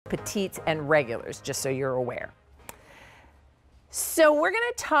petites and regulars, just so you're aware. So we're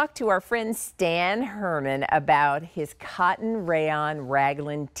going to talk to our friend Stan Herman about his cotton rayon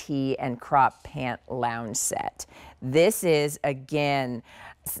raglan tee and crop pant lounge set. This is, again,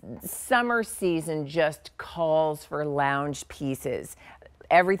 summer season just calls for lounge pieces.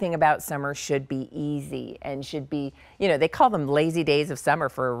 Everything about summer should be easy and should be, you know, they call them lazy days of summer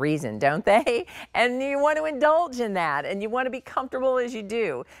for a reason, don't they? And you want to indulge in that and you want to be comfortable as you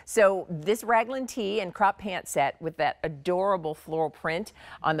do. So this raglan tee and crop pant set with that adorable floral print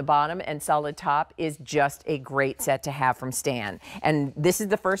on the bottom and solid top is just a great set to have from Stan. And this is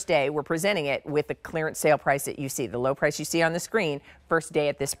the first day we're presenting it with the clearance sale price that you see, the low price you see on the screen, first day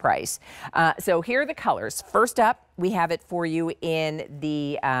at this price. So here are the colors. First up, we have it for you in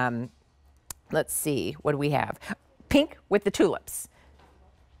the, let's see, what do we have? Pink with the tulips.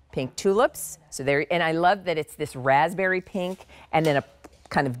 Pink tulips. So there, and I love that it's this raspberry pink and then a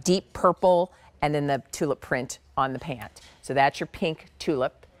kind of deep purple and then the tulip print on the pant. So that's your pink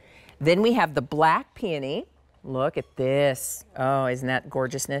tulip. Then we have the black peony. Look at this. Oh, isn't that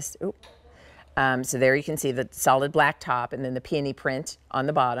gorgeousness? Ooh. So there you can see the solid black top and then the peony print on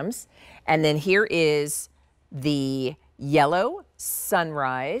the bottoms. And then here is the yellow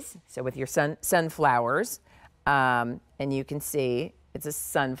sunrise, so with your sunflowers, and you can see it's a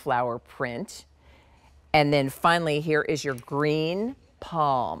sunflower print. And then finally here is your green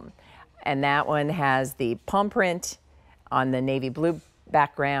palm, and that one has the palm print on the navy blue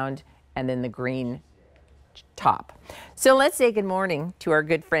background and then the green top. So let's say good morning to our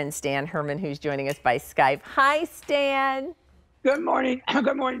good friend Stan Herman, who's joining us by Skype. Hi, Stan. Good morning.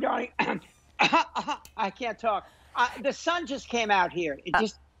 Good morning, darling. I can't talk. The sun just came out here. It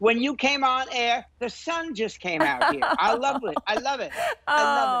just when you came on air, the sun just came out here. I love it. I love it. I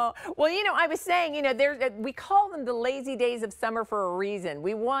love it. Well, you know, I was saying, you know, we call them the lazy days of summer for a reason.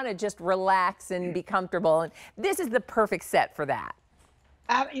 We want to just relax and be comfortable, and this is the perfect set for that.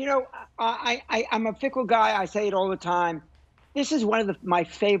 You know, I'm a fickle guy. I say it all the time. This is one of my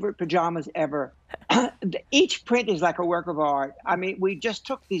favorite pajamas ever. Each print is like a work of art. I mean, we just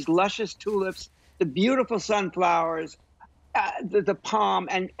took these luscious tulips, the beautiful sunflowers, the palm,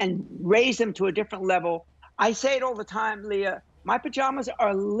 and raised them to a different level. I say it all the time, Leah. My pajamas are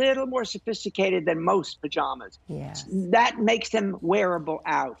a little more sophisticated than most pajamas. Yes. That makes them wearable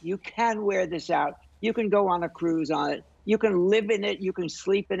out. You can wear this out. You can go on a cruise on it. You can live in it. You can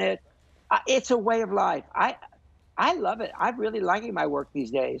sleep in it. It's a way of life. I love it. I'm really liking my work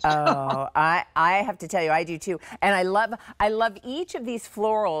these days. Oh, I have to tell you, I do too. And I love each of these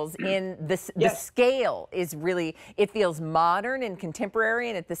florals in this. The scale is really, it feels modern and contemporary,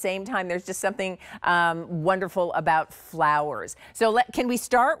 and at the same time, there's just something wonderful about flowers. So can we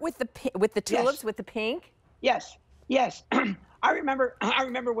start with the tulips, Yes. with the pink? Yes, yes. I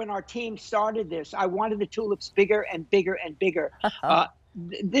remember when our team started this. I wanted the tulips bigger and bigger and bigger.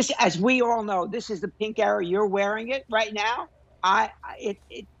 This, as we all know, this is the pink era. You're wearing it right now.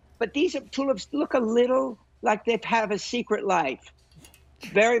 But these tulips look a little like they've had a secret life.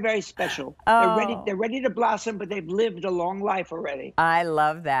 Very, very special. Oh. They're ready to blossom, but they've lived a long life already. I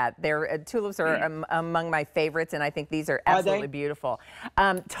love that. Tulips are among my favorites, and I think these are absolutely beautiful.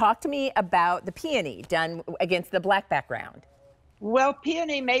 Talk to me about the peony done against the black background. Well,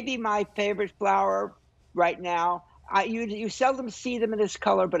 peony may be my favorite flower right now. You seldom see them in this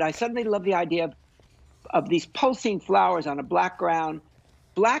color, but I suddenly love the idea of these pulsing flowers on a black ground.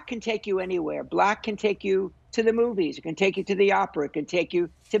 Black can take you anywhere. Black can take you to the movies. It can take you to the opera. It can take you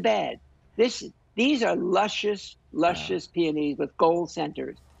to bed. These are luscious peonies with gold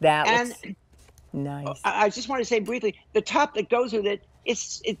centers. That looks nice. I just want to say briefly, the top that goes with it,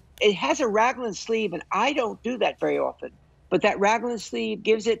 it has a raglan sleeve, and I don't do that very often. But that raglan sleeve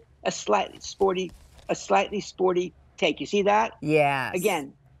gives it a slightly sporty take. You see that? Yes.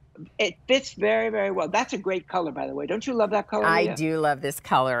 Again, it fits very, very well. That's a great color, by the way. Don't you love that color, I Leah? do love this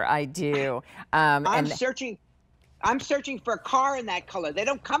color. I do. I'm searching for a car in that color. They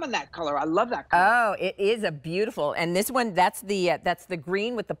don't come in that color. I love that color. Oh, it is a beautiful. And this one, that's the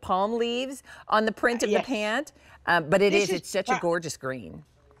green with the palm leaves on the print of the pant. But it's such a gorgeous green.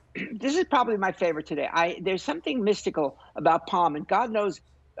 This is probably my favorite today. There's something mystical about palm, and God knows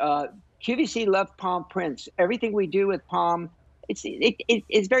QVC love palm prints. Everything we do with palm,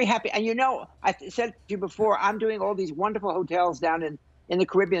 it's very happy. And you know, I said to you before, I'm doing all these wonderful hotels down in the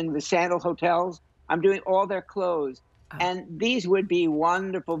Caribbean, the Sandal hotels. I'm doing all their clothes. Oh. And these would be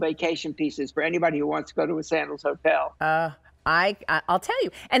wonderful vacation pieces for anybody who wants to go to a Sandals hotel. I'll tell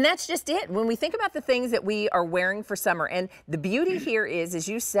you, and that's just it. When we think about the things that we are wearing for summer, and the beauty here is, as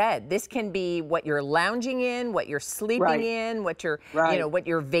you said, this can be what you're lounging in, what you're sleeping in, what you're, what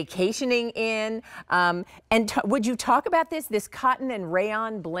you're vacationing in. And would you talk about this cotton and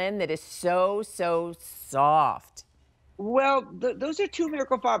rayon blend that is so soft? Well, those are two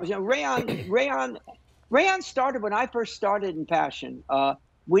miracle fibers. You know, rayon started when I first started in fashion.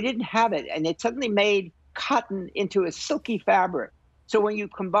 We didn't have it, and it suddenly made cotton into a silky fabric. So when you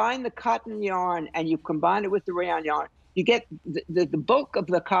combine the cotton yarn and you combine it with the rayon yarn, you get the bulk of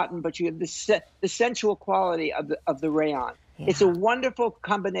the cotton, but you have the sensual quality of the rayon. Yeah. It's a wonderful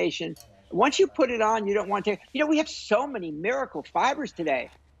combination. Once you put it on, you don't want to. You know, we have so many miracle fibers today.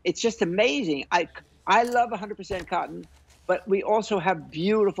 It's just amazing. I love 100% cotton. But we also have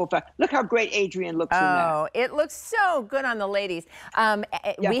beautiful look how great Adrienne looks in that. Oh, it looks so good on the ladies.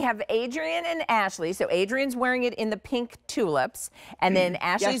 We have Adrienne and Ashley. So Adrienne's wearing it in the pink tulips, and then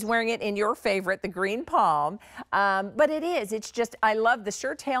Ashley's wearing it in your favorite, the green palm. But it's just, I love the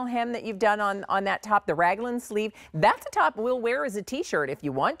shirt tail hem that you've done on that top, the raglan sleeve. That's a top we'll wear as a t-shirt if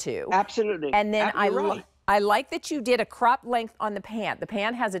you want to. Absolutely. And then I like that you did a crop length on the pant. The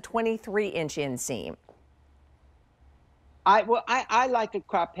pant has a 23-inch inseam. I like the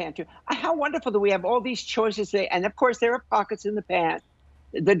crop pant too. How wonderful that we have all these choices today. And of course there are pockets in the pant.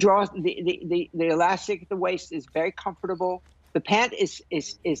 The elastic at the waist is very comfortable. The pant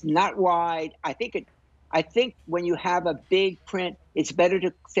is not wide. I think when you have a big print, it's better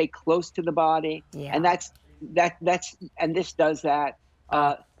to stay close to the body. Yeah. And and this does that.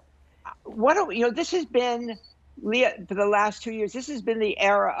 This has been, Leah, for the last 2 years, this has been the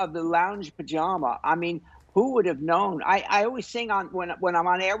era of the lounge pajama. I mean, who would have known? I always sing when I'm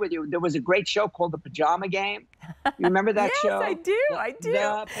on air with you. There was a great show called The Pajama Game. You remember that show? Yes, I do. I do.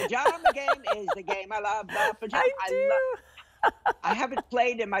 The Pajama Game is the game I love. The pajama. I do. I have it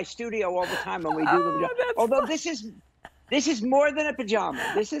played in my studio all the time when we do the pajama. Although this is more than a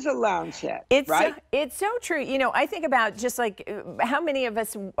pajama. This is a lounge set, right? It's so true. You know, I think about just like how many of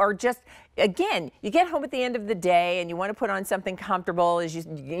us are just, again, you get home at the end of the day and you want to put on something comfortable as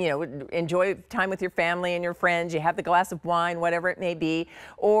you enjoy time with your family and your friends. You have the glass of wine, whatever it may be,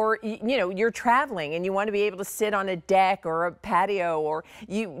 or you're traveling and you want to be able to sit on a deck or a patio, or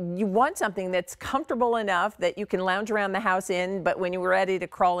you want something that's comfortable enough that you can lounge around the house in, but when you were ready to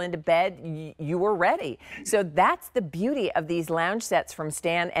crawl into bed, you were ready. So that's the beauty of these lounge sets from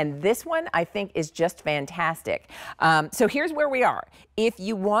Stan, and this one I think is just fantastic. So here's where we are. If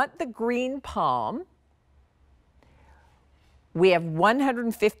you want the green palm, we have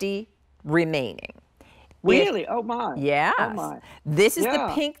 150 remaining. Really? Oh my. Yeah. Oh my. This is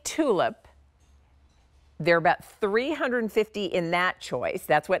the pink tulip. There are about 350 in that choice.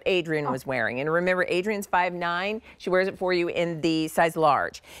 That's what Adrienne was wearing. And remember, Adrienne's 5'9". She wears it for you in the size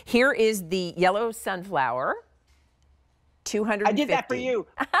large. Here is the yellow sunflower. 250. I did that for you.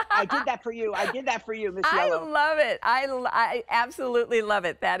 I did that for you. I did that for you, Miss Yellow. I love it. I absolutely love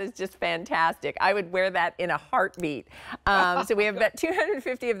it. That is just fantastic. I would wear that in a heartbeat. So we have about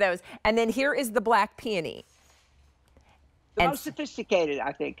 250 of those. And then here is the black peony. The most sophisticated,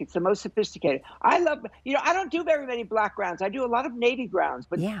 I think. It's the most sophisticated. I love, I don't do very many black grounds. I do a lot of navy grounds,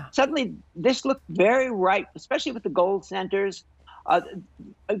 but suddenly this looked very right, especially with the gold centers.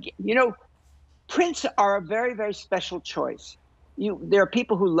 Prints are a very, very special choice. There are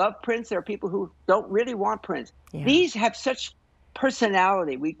people who love prints. There are people who don't really want prints. Yeah. These have such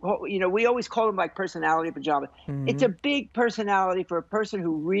personality. We always call them like personality pajamas. Mm-hmm. It's a big personality for a person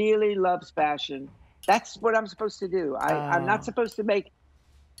who really loves fashion. That's what I'm supposed to do. I'm not supposed to make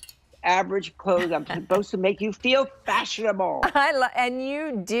average clothes. I'm supposed to make you feel fashionable. And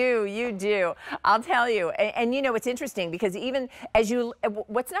you do. I'll tell you. And it's interesting because even as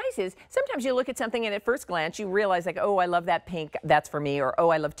what's nice is sometimes you look at something and at first glance you realize like, oh, I love that pink, that's for me, or oh,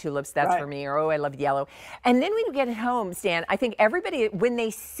 I love tulips, that's for me, or oh, I love yellow. And then when you get it home, Stan, I think everybody, when they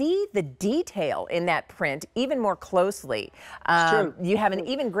see the detail in that print even more closely, you have an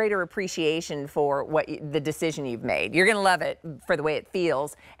even greater appreciation for the decision you've made. You're going to love it for the way it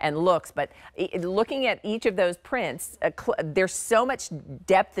feels and looks. But looking at each of those prints, there's so much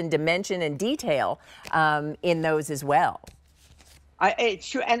depth and dimension and detail in those as well. It's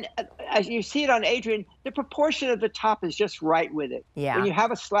true, and as you see it on Adrienne, the proportion of the top is just right with it. Yeah. When you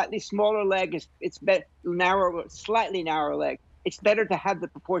have a slightly smaller leg, it's slightly narrower leg. It's better to have the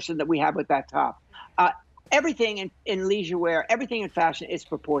proportion that we have with that top. Everything in leisure wear, everything in fashion is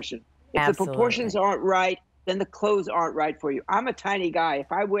proportion. If the proportions aren't right, then the clothes aren't right for you. I'm a tiny guy.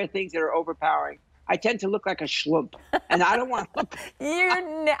 If I wear things that are overpowering, I tend to look like a schlump, and I don't want to look.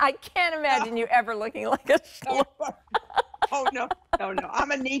 I can't imagine you ever looking like a schlump. Oh, no, no, no.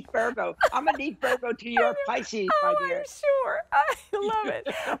 I'm a neat Virgo. I'm a neat Virgo to your Pisces, my Oh, dear. I'm sure. I love it.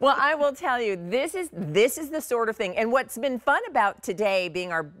 Well, I will tell you, this is the sort of thing. And what's been fun about today being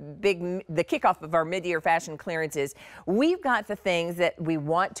the kickoff of our mid-year fashion clearance is we've got the things that we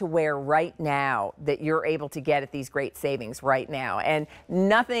want to wear right now that you're able to get at these great savings right now. And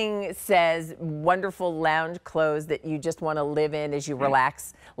nothing says wonderful lounge clothes that you just want to live in as you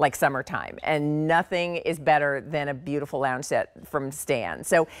relax like summertime. And nothing is better than a beautiful lounge set from Stan.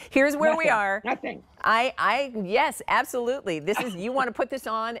 So here's where we are. Nothing. Yes, absolutely. This is, you want to put this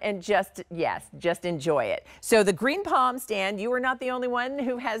on and just enjoy it. So the green palm, Stan, you are not the only one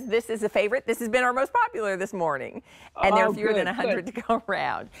who has this as a favorite. This has been our most popular this morning. And there are fewer than 100 to go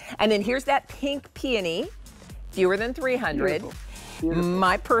around. And then here's that pink peony, fewer than 300. Beautiful. Beautiful.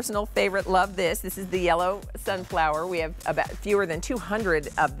 My personal favorite, love this. This is the yellow sunflower. We have about fewer than 200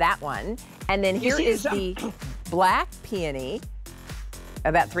 of that one. And then here is the black peony,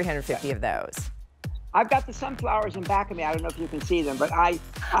 about 350 of those. I've got the sunflowers in back of me. I don't know if you can see them, but I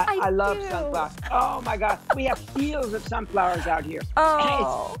love sunflowers. Oh my God, we have fields of sunflowers out here.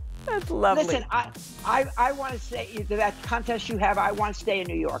 Oh, that's lovely. Listen, I want to say to that contest you have. I want to stay in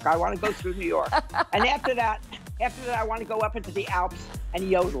New York. I want to go through New York, and after that, I want to go up into the Alps and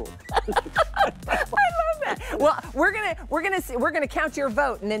yodel. I love that. Well, we're gonna count your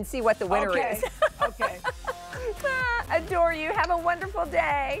vote and then see what the winner is. Okay. Adore you. Have a wonderful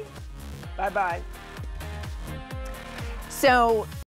day. Bye bye. So